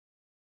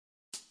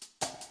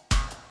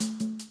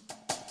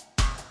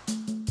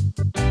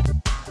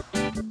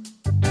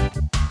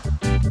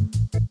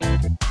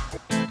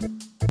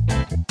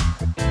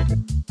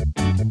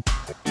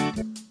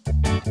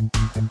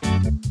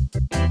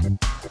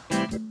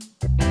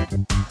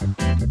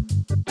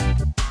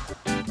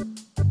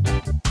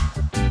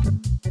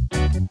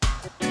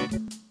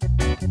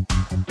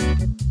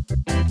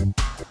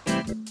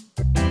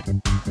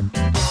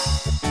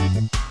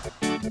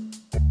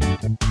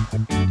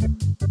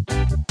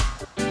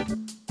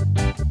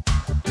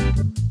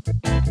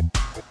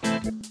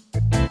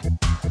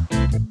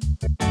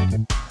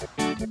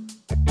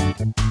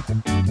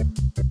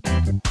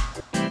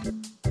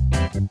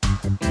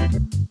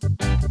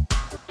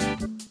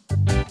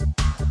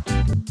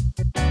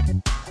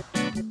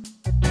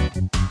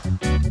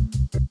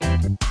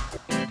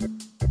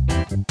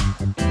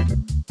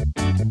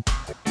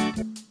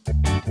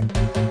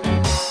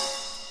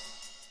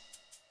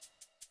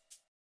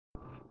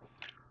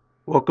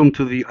Welcome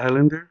to The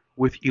Islander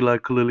with Eli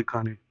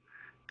Kalilikane.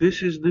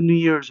 This is the New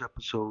Year's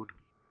episode.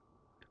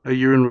 A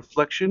year in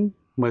reflection,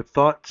 my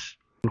thoughts,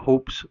 and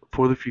hopes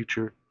for the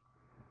future.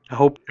 I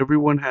hope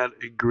everyone had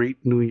a great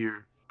New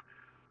Year.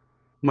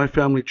 My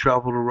family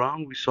traveled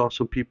around. We saw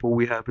some people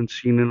we haven't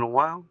seen in a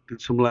while, did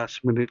some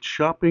last minute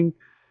shopping,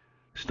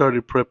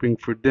 started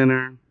prepping for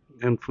dinner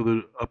and for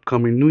the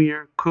upcoming New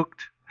Year,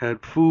 cooked,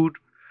 had food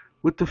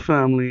with the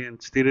family,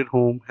 and stayed at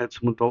home, had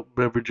some adult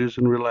beverages,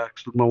 and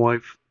relaxed with my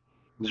wife.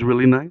 It was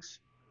really nice.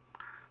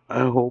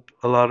 I hope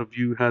a lot of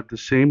you had the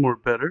same or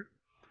better,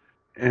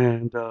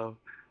 and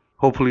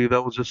hopefully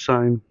that was a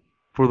sign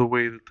for the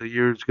way that the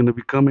year is going to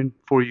be coming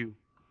for you.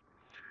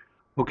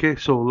 Okay,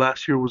 so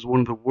last year was one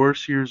of the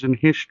worst years in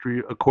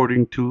history,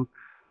 according to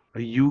a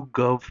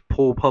YouGov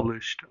poll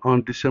published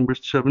on December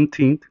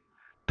 17th,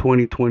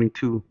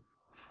 2022,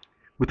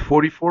 with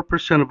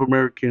 44% of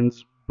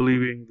Americans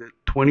believing that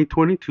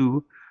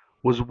 2022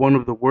 was one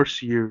of the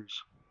worst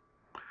years.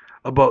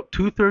 About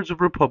two-thirds of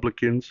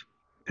Republicans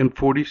and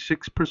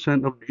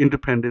 46% of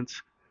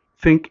independents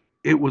think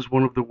it was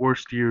one of the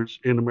worst years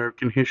in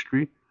American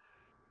history.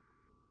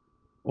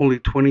 Only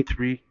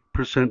 23%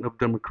 of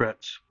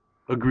Democrats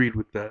agreed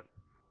with that.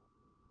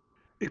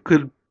 It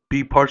could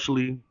be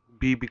partially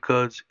be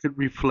because it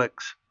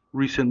reflects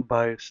recent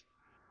bias,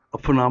 a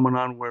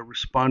phenomenon where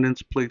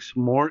respondents place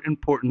more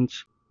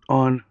importance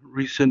on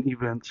recent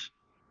events.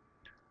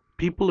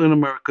 People in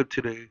America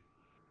today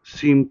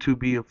seem to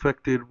be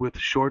affected with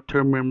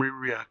short-term memory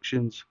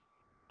reactions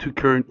to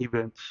current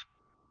events,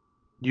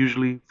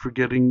 usually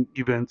forgetting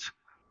events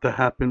that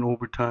happen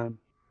over time.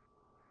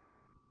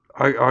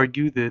 I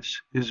argue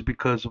this is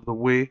because of the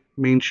way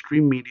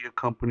mainstream media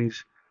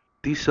companies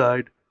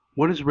decide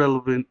what is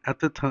relevant at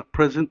the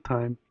present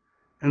time,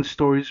 and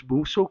stories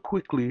move so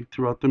quickly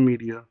throughout the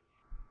media.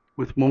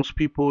 With most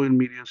people in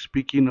media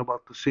speaking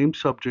about the same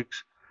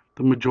subjects,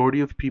 the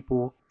majority of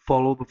people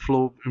follow the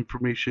flow of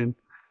information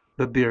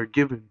that they are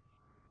given.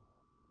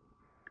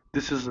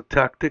 This is a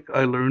tactic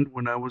I learned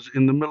when I was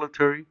in the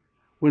military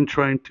when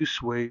trying to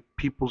sway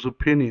people's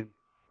opinion.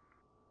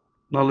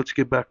 Now let's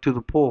get back to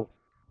the poll.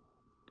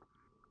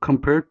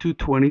 Compared to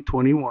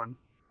 2021,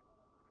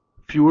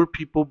 fewer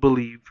people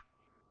believe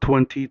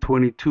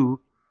 2022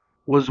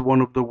 was one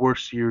of the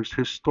worst years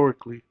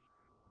historically.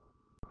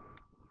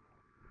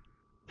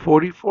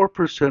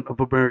 44% of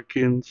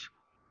Americans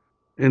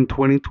in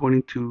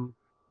 2022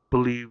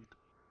 believed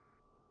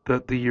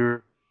that the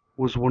year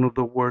was one of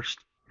the worst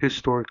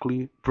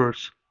historically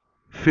versus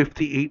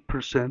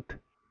 58%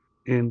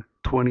 in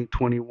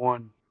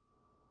 2021.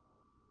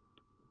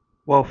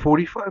 While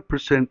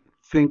 45%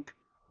 think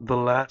the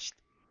last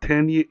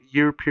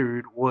 10-year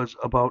period was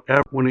about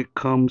average when it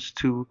comes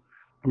to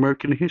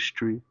American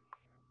history,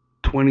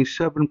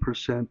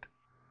 27%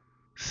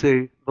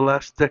 say the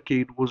last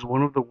decade was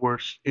one of the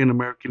worst in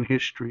American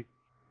history.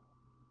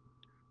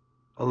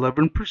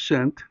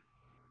 11%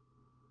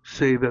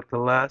 say that the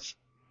last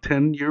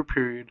 10-year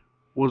period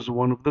was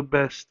one of the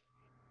best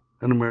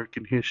in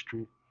American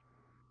history.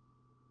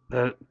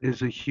 That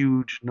is a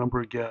huge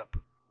number gap.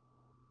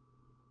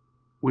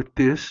 With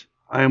this,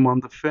 I am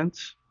on the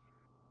fence.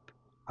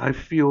 I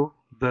feel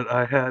that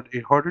I had a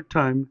harder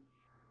time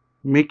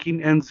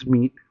making ends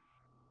meet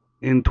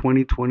in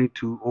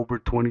 2022 over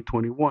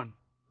 2021.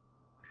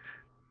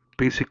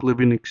 Basic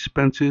living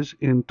expenses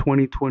in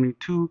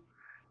 2022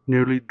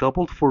 nearly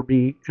doubled for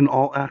me in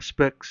all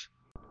aspects.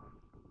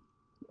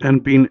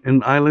 And being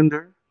an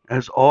islander,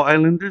 as all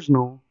islanders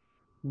know,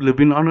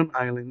 living on an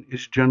island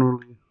is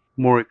generally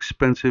more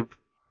expensive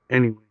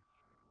anyway.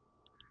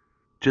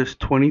 Just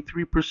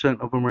 23%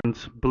 of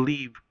Americans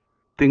believe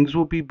things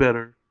will be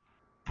better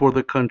for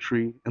the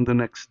country in the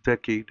next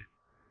decade,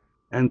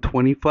 and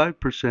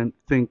 25%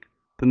 think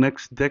the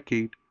next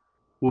decade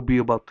will be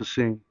about the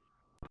same.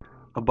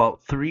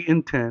 About 3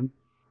 in 10,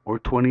 or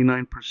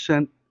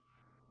 29%,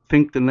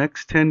 think the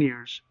next 10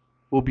 years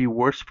will be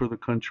worse for the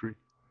country.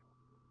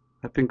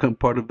 I think I'm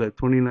part of that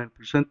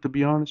 29%, to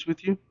be honest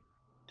with you.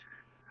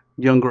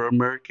 Younger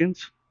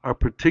Americans are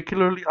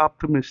particularly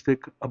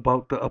optimistic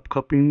about the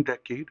upcoming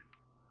decade.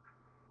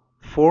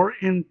 4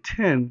 in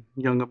 10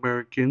 young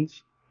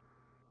Americans,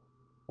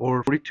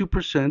 or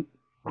 42%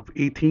 of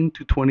 18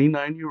 to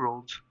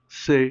 29-year-olds,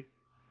 say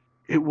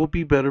it will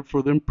be better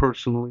for them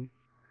personally,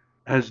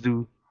 as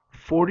do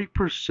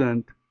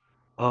 40%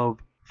 of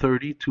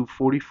 30 to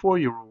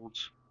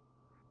 44-year-olds.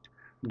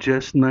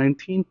 Just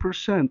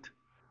 19%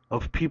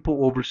 of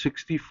people over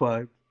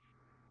 65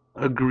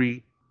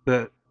 agree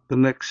that the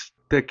next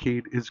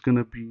decade is going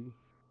to be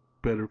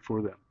better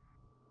for them.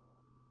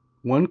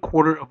 One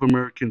quarter of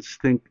Americans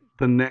think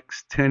the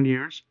next 10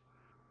 years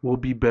will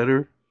be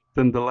better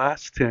than the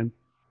last 10,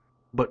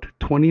 but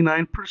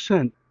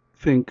 29%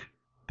 think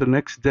the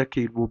next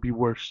decade will be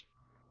worse.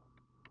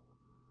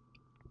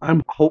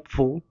 I'm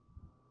hopeful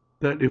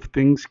that if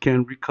things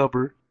can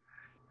recover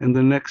in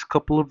the next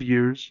couple of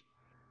years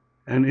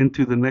and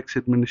into the next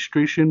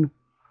administration,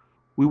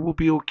 we will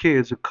be okay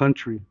as a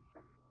country.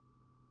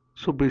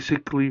 So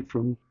basically,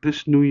 from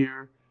this new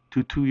year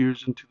to 2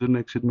 years into the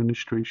next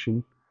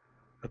administration,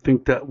 I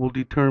think that will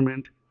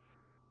determine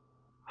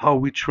how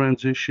we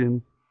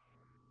transition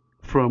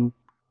from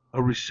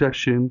a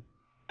recession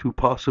to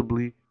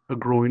possibly a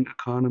growing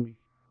economy.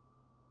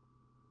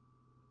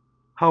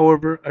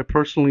 However, I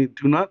personally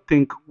do not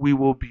think we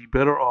will be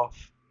better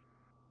off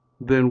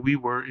than we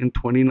were in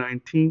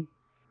 2019.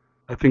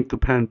 I think the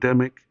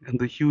pandemic and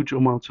the huge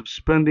amounts of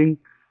spending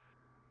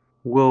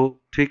will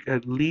take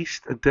at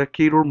least a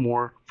decade or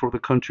more for the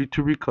country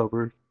to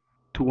recover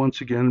to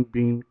once again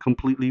being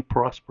completely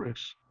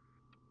prosperous.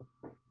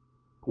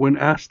 When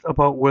asked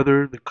about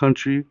whether the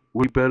country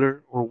will be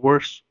better or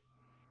worse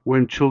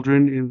when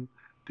children in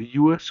the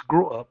US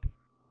grow up,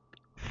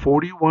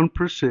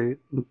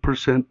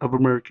 41% of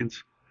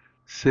Americans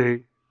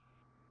say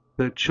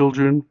that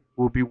children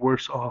will be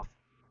worse off.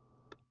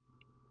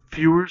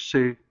 Fewer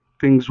say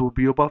things will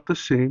be about the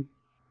same,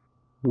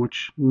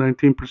 which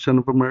 19%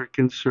 of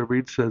Americans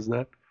surveyed says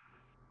that,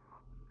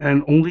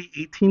 and only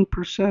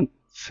 18%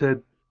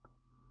 said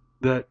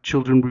that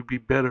children would be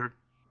better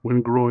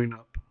when growing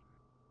up.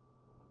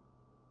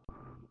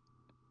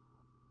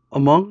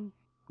 Among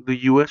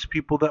the US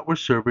people that were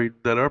surveyed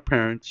that are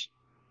parents,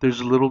 there's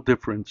a little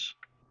difference.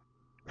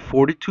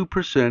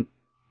 42%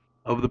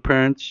 of the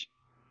parents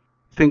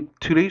think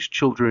today's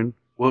children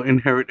will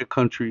inherit a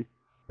country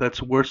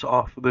that's worse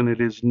off than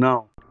it is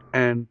now,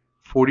 and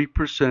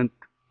 40%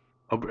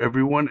 of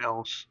everyone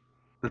else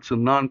that's a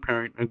non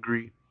parent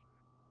agree.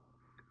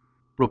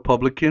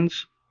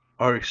 Republicans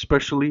are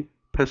especially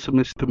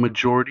pessimistic. The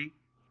majority,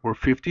 or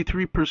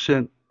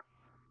 53%,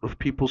 of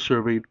people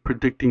surveyed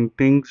predicting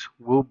things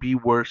will be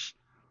worse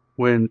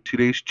when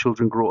today's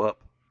children grow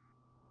up.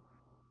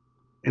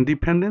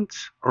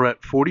 Independents are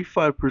at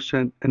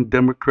 45% and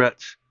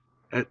Democrats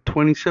at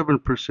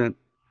 27%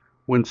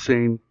 when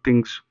saying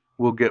things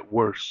will get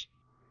worse.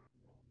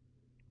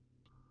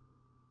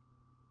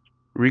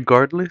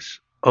 Regardless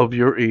of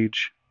your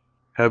age,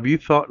 have you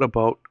thought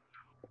about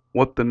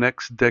what the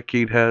next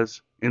decade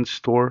has in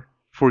store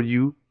for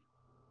you?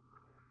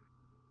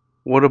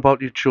 What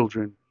about your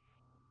children?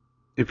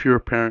 If you're a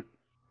parent,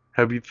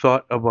 have you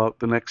thought about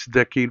the next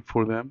decade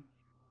for them?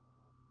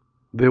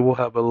 They will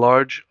have a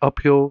large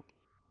uphill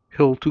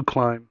hill to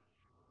climb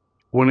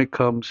when it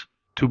comes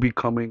to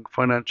becoming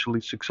financially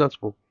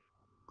successful.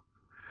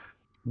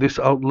 This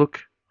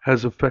outlook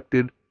has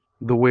affected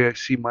the way I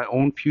see my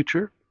own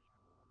future.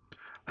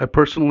 I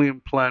personally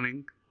am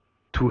planning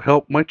to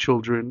help my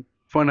children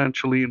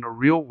financially in a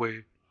real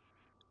way,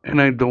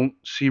 and I don't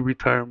see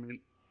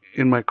retirement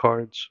in my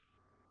cards.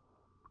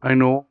 I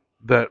know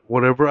that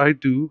whatever I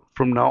do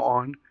from now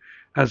on,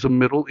 as a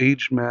middle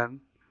aged man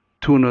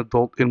to an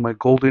adult in my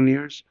golden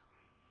years,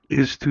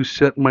 is to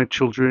set my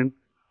children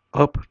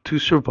up to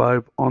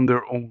survive on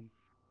their own.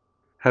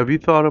 Have you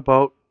thought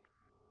about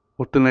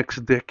what the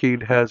next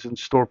decade has in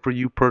store for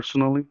you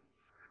personally?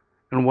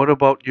 And what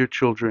about your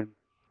children?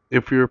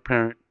 If you're a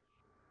parent,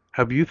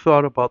 have you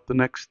thought about the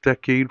next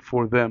decade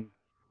for them?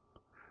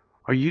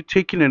 Are you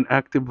taking an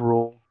active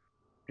role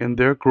in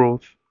their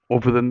growth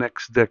over the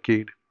next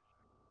decade?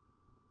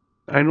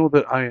 I know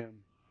that I am.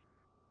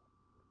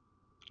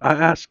 I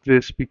ask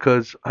this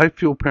because I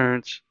feel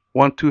parents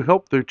want to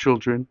help their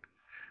children,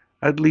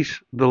 at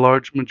least the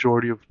large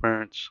majority of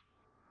parents.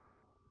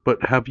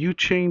 But have you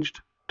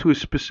changed to a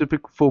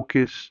specific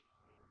focus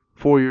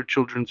for your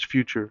children's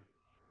future?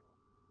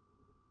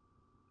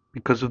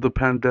 Because of the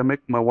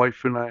pandemic, my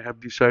wife and I have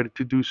decided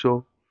to do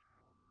so.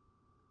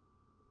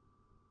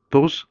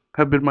 Those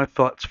have been my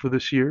thoughts for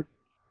this year.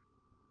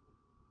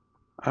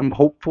 I'm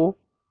hopeful,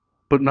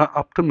 but not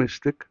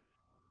optimistic.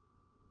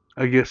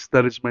 I guess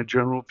that is my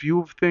general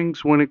view of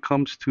things when it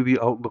comes to the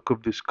outlook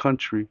of this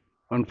country,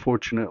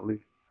 unfortunately.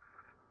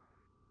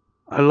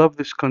 I love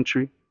this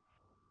country.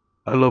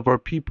 I love our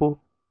people,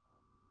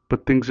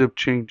 but things have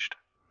changed.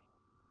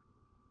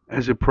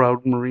 As a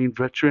proud Marine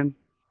veteran,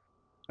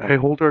 I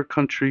hold our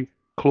country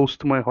close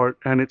to my heart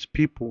and its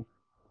people.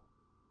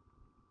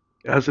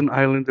 As an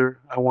islander,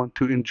 I want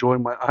to enjoy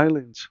my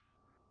islands,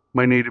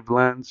 my native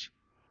lands,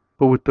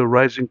 but with the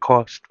rising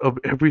cost of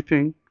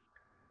everything,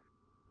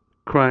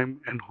 crime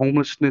and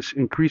homelessness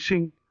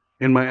increasing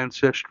in my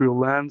ancestral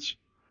lands,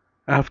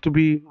 I have to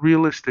be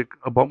realistic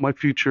about my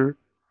future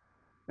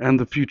and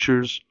the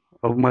futures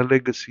of my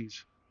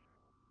legacies.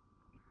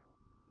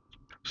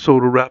 So,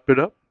 to wrap it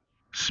up,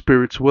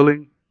 spirits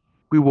willing,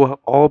 we will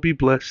all be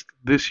blessed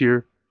this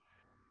year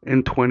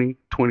in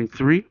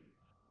 2023.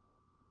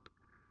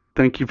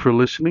 Thank you for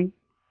listening,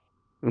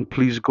 and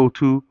please go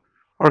to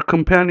our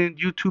companion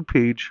YouTube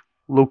page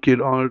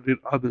located on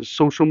the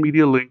social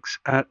media links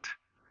at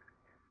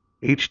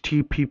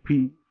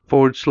http://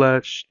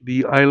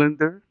 the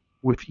islander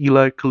with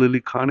Eli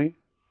Kalilikane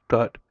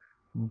dot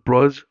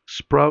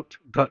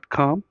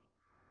buzzsprout.com.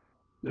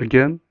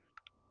 Again,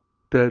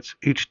 that's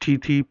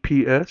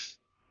https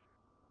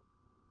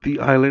the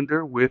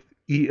islander with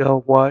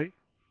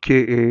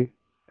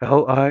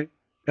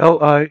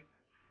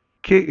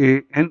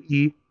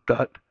ELYKALILIKANE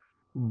dot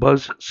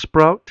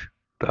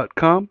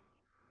buzzsprout.com,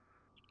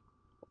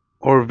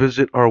 or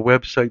visit our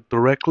website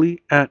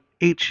directly at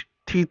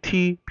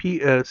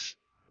https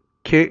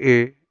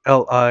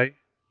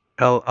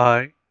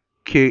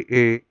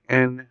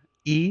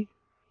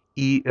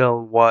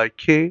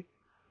KALILIKANEELYK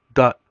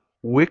dot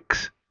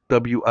wix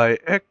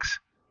wix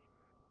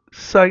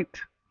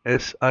site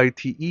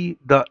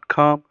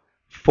site.com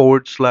 /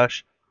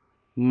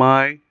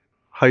 my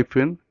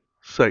hyphen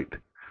site.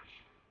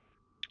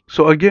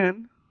 So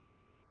again,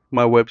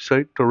 my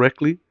website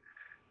directly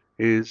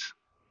is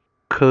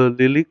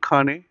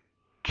kalilikane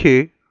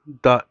k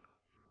dot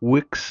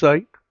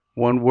wixsite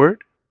one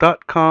word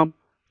 .com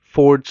 /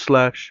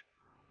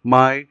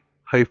 my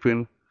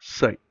hyphen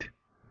site.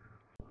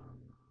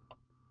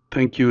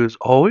 Thank you as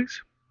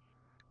always.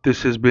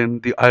 This has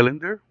been The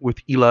Islander with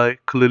Eli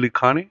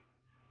Kalilikane.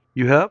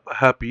 You have a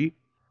happy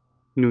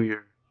New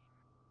Year.